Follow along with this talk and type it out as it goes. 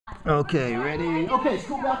Okay, ready? Okay,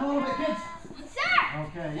 scoot back a little bit, kids. Sir!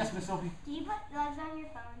 Okay, yes, Miss Sophie. Do you put legs on your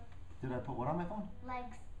phone? Did I put what on my phone?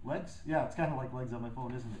 Legs. Legs? Yeah, it's kind of like legs on my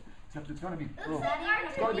phone, isn't it? Except it's going to be It's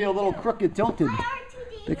going to be a little crooked, tilted. I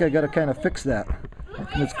R2D2. think I got to kind of fix that.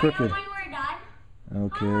 It's crooked. When we're done.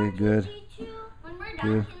 Okay, good. When we're done,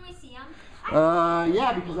 Good. can we see them?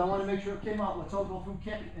 Yeah, because I want to make sure it came out. Let's all go through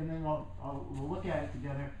kit, and then we'll look at it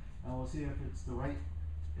together, and we'll see if it's the right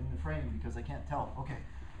in the frame, because I can't tell. Okay.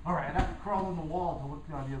 All right, I have to crawl in the wall to look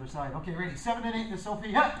on the other side. Okay, ready? 7 and 8, Miss Sophie.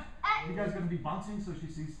 Yeah. You guys going to be bouncing, so she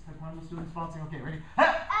sees Taekwondo students bouncing. Okay, ready?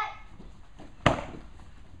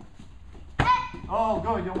 Oh,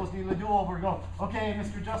 good. You almost need a do-over. Go. Okay,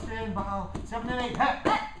 Mr. Justin, bow. 7 and 8. 7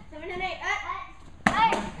 and 8.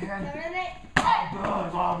 And 7 and 8. oh,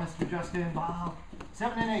 good. Wow, Mr. Justin, bow.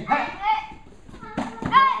 7 and 8.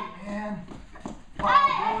 And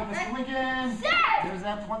wow, good. Mr. Lincoln. There's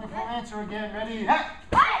that wonderful answer again. Ready? And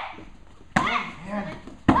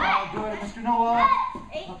wow, good. Mr. Noah.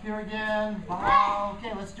 Up here again. Wow.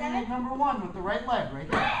 Okay, let's do leg number 1 with the right leg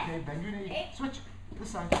right there. Okay, bend your knee. Switch. This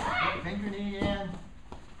side. Bend your knee in.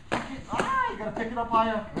 You gotta pick it up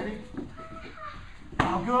higher. Ready?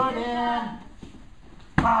 Wow, good. And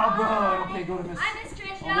wow, good. Okay, go to Miss Hi, Miss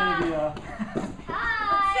Trisha. Olivia. Hi.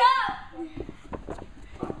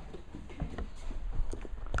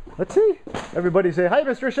 Let's see. Everybody say hi,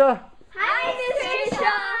 Miss Trisha. Hi, Miss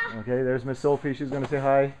Trisha. Okay, there's Miss Sophie. She's gonna say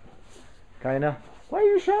hi. Kinda. Why are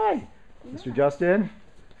you shy? Mr. Justin.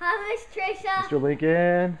 Hi, Miss Trisha. Mr.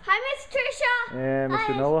 Lincoln. Hi, Miss Trisha. And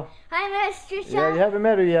Mr. Noah. Hi, Miss Trisha. Yeah, you haven't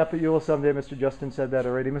met her yet, but you will someday. Mr. Justin said that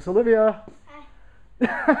already. Miss Olivia.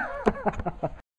 Hi.